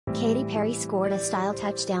Katy Perry scored a style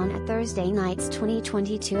touchdown at Thursday night's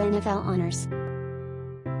 2022 NFL Honors.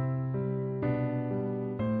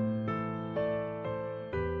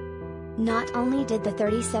 Not only did the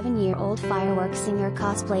 37-year-old Firework singer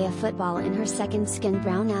cosplay a football in her second skin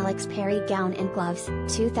brown Alex Perry gown and gloves,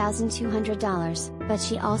 $2,200, but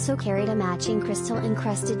she also carried a matching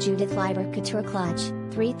crystal-encrusted Judith Leiber Couture clutch,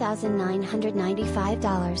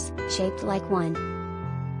 $3,995, shaped like one.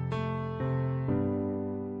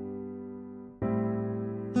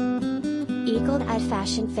 Eagle-eyed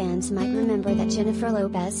fashion fans might remember that Jennifer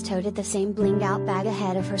Lopez toted the same blinged-out bag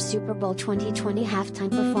ahead of her Super Bowl 2020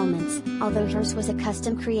 halftime performance, although hers was a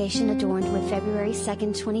custom creation adorned with February 2,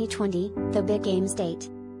 2020, the big game's date.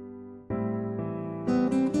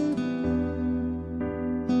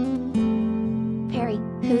 Perry,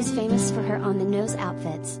 who's famous for her on-the-nose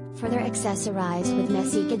outfits, further accessorized with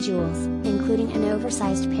messy jewels, including an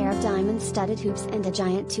oversized pair of diamond-studded hoops and a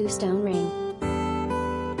giant two-stone ring.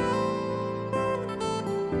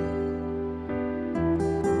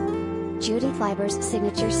 Judith Leiber's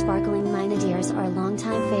signature sparkling miniatures are a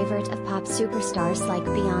longtime favorite of pop superstars like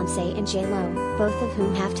Beyoncé and J.Lo, both of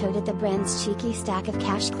whom have toted the brand's cheeky stack of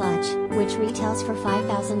cash clutch, which retails for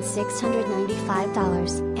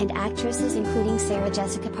 $5,695, and actresses including Sarah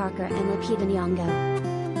Jessica Parker and Lupita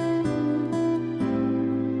Nyong'o.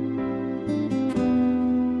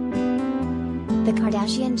 The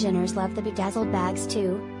Kardashian-Jenners love the bedazzled bags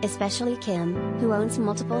too, especially Kim, who owns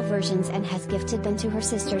multiple versions and has gifted them to her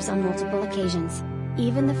sisters on multiple occasions.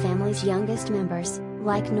 Even the family's youngest members,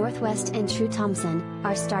 like Northwest and True Thompson,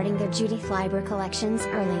 are starting their Judith Leiber collections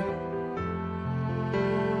early.